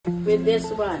with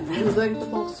this one. I'm going to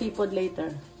cook seafood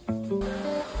later.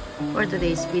 For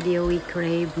today's video, me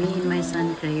and my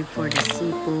son crave for the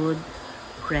seafood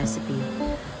recipe.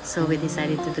 So we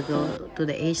decided to go to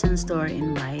the Asian store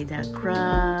and buy the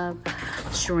crab,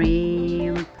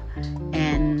 shrimp,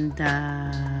 and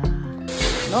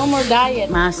no more diet.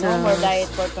 Mussels. No more diet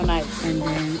for tonight. And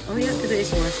then all you have to do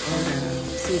is wash all the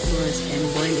seafoods and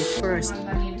boil it first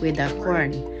with the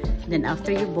corn. Then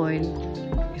after you boil,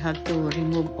 you have to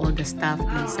remove all the stuff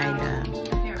inside the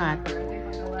pot.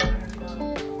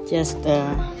 Just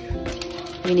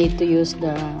we need to use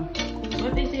the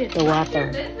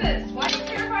water,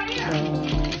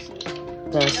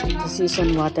 the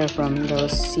seasoned water from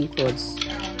those seafoods.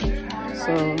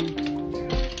 So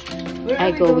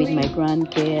I go with my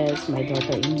grandkids, my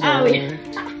daughter-in-law,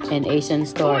 and Asian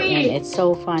store, and it's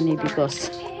so funny because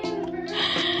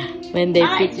when they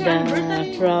pick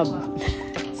the crab,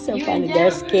 so funny.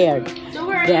 They're scared.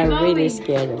 They are really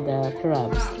scared of the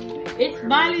crabs. They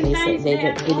said they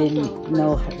didn't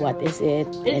know what is it,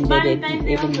 and they didn't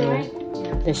even know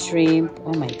the shrimp.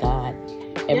 Oh my God,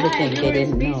 everything they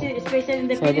didn't know.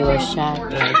 So they were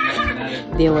shocked. Like,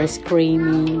 they were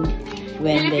screaming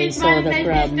when they saw the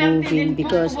crab moving,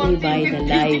 because we buy the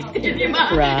live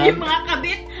crab,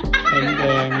 and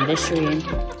then the shrimp,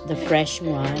 the fresh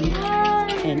one,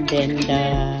 and then the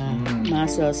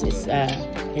mussels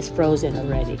is frozen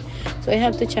already. So I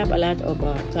have to chop a lot of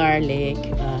garlic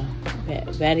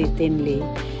very thinly,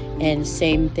 and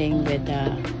same thing with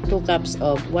 2 cups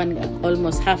of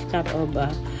almost half cup of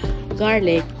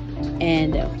garlic,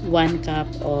 and 1 cup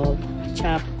of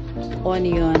chopped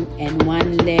onion, and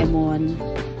 1 lemon,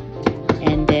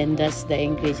 and then that's the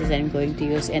ingredients I'm going to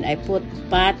use. And I put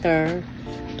butter,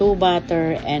 2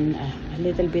 butter, and a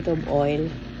little bit of oil.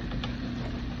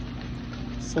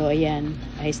 So ayan,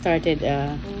 I started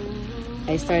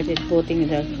putting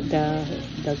the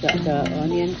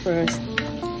onion first,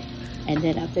 and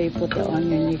then after you put the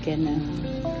onion, you can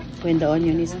when the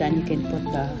onion is done, you can put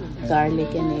the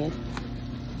garlic in it,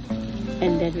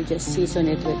 and then you just season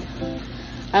it with.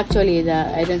 Actually,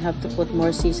 I don't have to put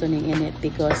more seasoning in it,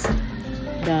 because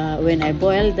when I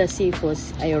boil the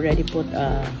seafoods, I already put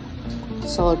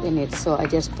salt in it. So I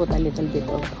just put a little bit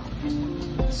of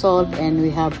salt, and we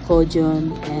have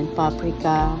cajun and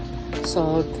paprika,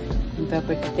 salt and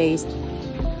pepper to taste,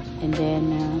 and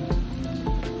then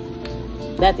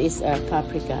that is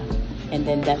paprika, and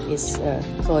then that is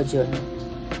cajun,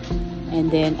 and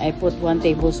then I put 1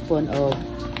 tablespoon of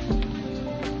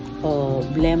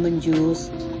lemon juice,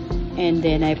 and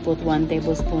then I put 1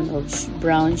 tablespoon of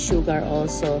brown sugar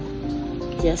also,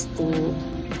 just to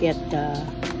get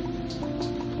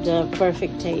the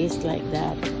perfect taste like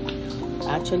that.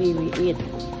 Actually,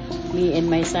 me and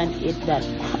my son eat that,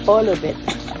 all of it.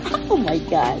 Oh my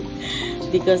God,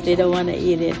 because they don't want to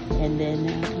eat it. And then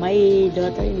my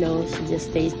daughter-in-law, she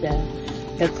just tastes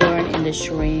the corn and the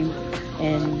shrimp,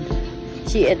 and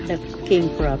she ate the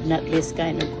king crab, not this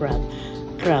kind of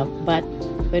crab. But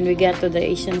when we got to the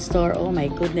Asian store, oh my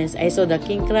goodness, I saw the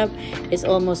king crab is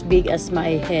almost big as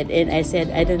my head, and I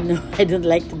said, I don't know, I don't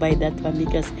like to buy that one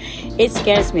because it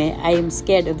scares me. I am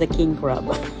scared of the king crab.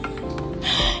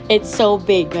 It's so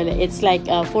big. It's like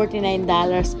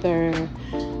 $49 per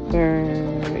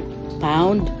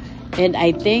pound, and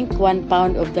I think 1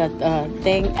 pound of that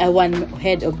one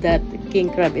head of that king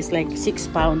crab is like 6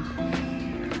 pounds.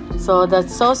 So the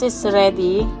sauce is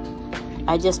ready.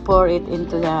 I just pour it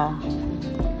into the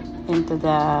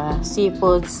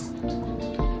seafoods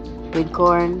with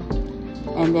corn,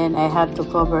 and then I have to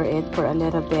cover it for a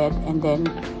little bit, and then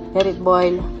let it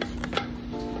boil.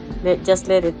 Just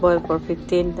let it boil for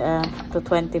 15 to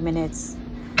 20 minutes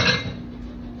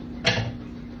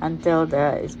until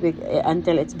it's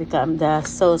become, the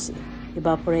sauce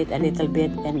evaporate a little bit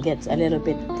and gets a little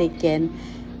bit thickened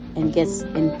and gets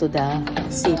into the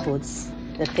seafoods.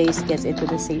 The taste gets into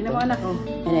the seafood. And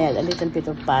I add a little bit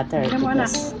of butter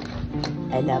because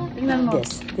I love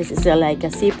this. This is like a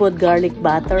seafood garlic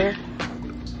butter.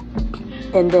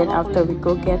 And then after we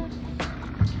cook it,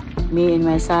 me and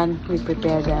my son, we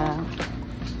prepare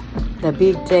the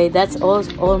big tray. That's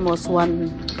almost one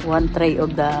tray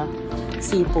of the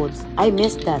seafoods. I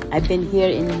missed that. I've been here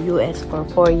in the US for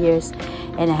 4 years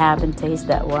and I haven't tasted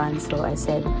that one. So I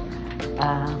said,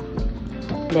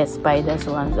 let's buy this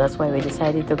one. That's why we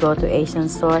decided to go to Asian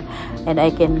store. And I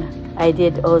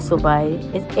did also buy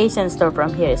Asian store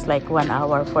from here. It's like 1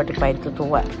 hour, 45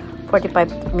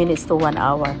 minutes to 1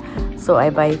 hour. So I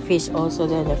buy fish also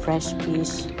there, the fresh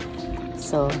fish.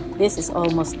 So this is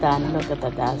almost done. Look at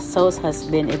that. The sauce has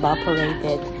been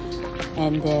evaporated,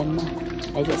 and then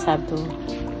I just have to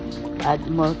add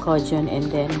more cajun,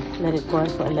 and then let it boil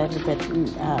for a little bit,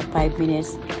 5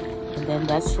 minutes, and then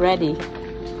that's ready.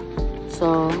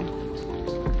 So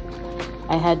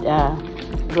I had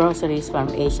groceries from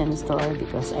Asian store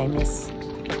because I miss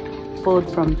food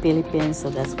from Philippines, so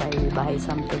that's why we buy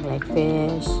something like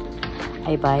fish.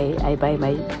 I buy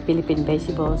my Philippine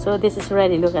vegetable. So this is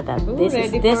ready. Look at that. This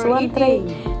is this one tray.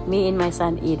 Me and my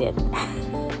son eat it.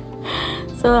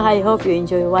 So I hope you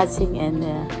enjoy watching, and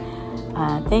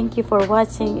thank you for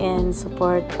watching, and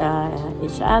support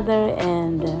each other,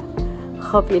 and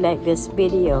hope you like this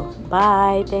video.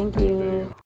 Bye. Thank you.